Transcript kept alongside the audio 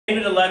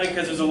named it 11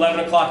 because it was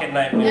 11 o'clock at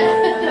night.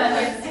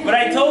 But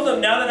I told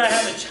them now that I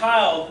have a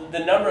child, the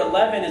number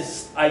 11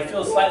 is, I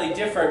feel slightly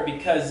different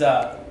because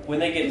when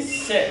they get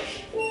sick,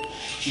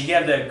 you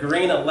have the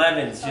green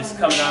 11s just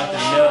coming out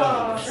their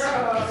nose.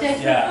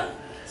 Yeah.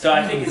 So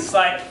I think it's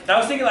like, I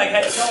was thinking like,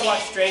 hey, y'all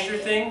watch Stranger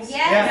Things?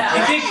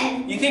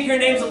 Yeah. You think your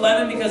name's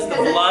 11 because of the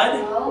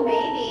blood? Oh,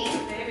 maybe.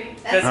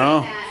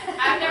 Oh.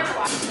 I've never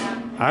watched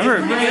them. I've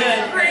heard.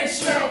 Great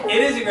show.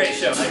 It is a great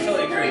show. I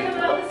totally agree.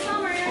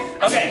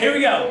 Okay, here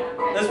we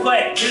go. Let's play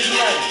it. Here's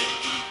 11.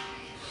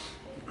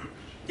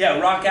 Yeah,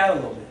 rock out a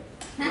little bit.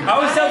 I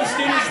always tell the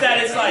students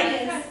that it's like,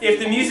 if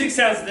the music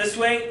sounds this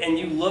way and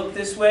you look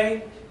this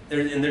way,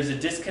 there's a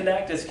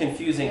disconnect, it's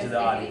confusing to the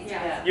audience.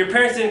 Yeah. Your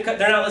parents,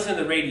 they're not listening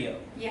to the radio.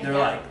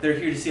 Yeah. They're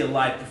here to see a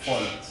live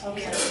performance.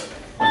 Okay.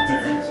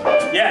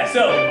 Yeah,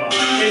 so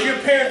if your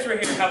parents were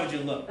here, how would you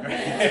look?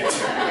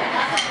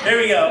 Here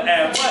we go.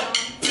 And 1,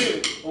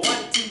 2,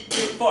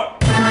 3, 4.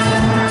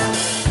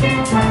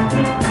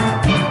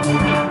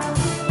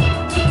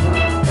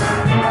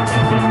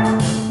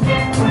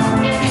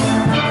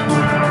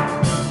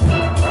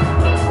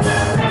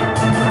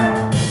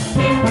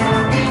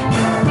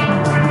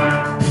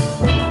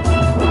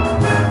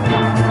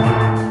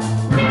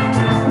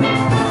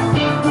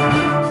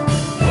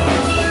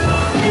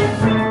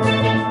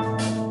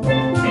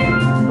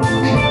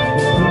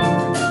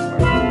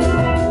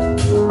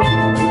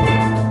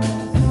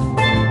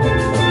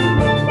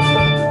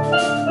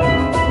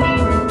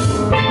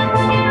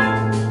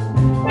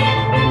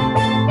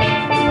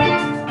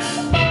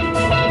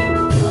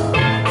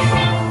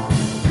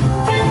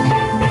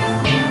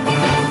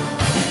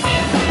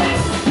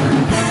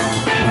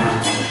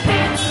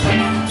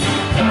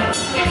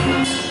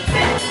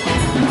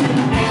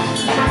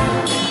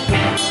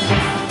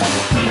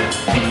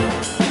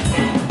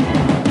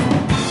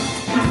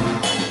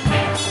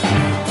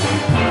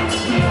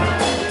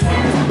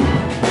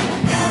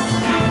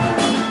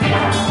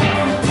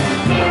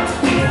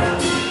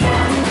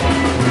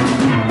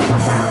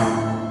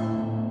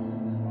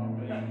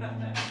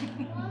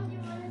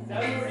 That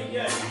was pretty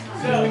good.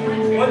 So,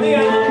 one thing I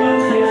love about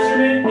this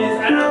instrument is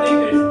I don't think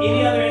there's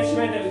any other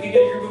instrument that we could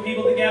get a group of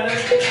people together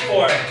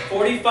for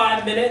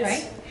 45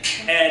 minutes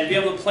and be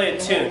able to play a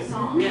tune.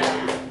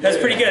 That's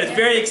pretty good. It's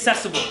very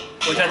accessible,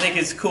 which I think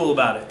is cool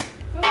about it.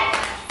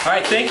 All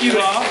right, thank you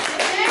all.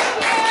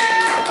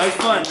 That was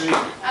fun.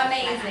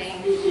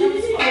 Amazing.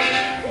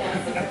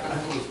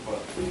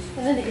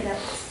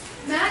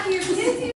 Matt, your kids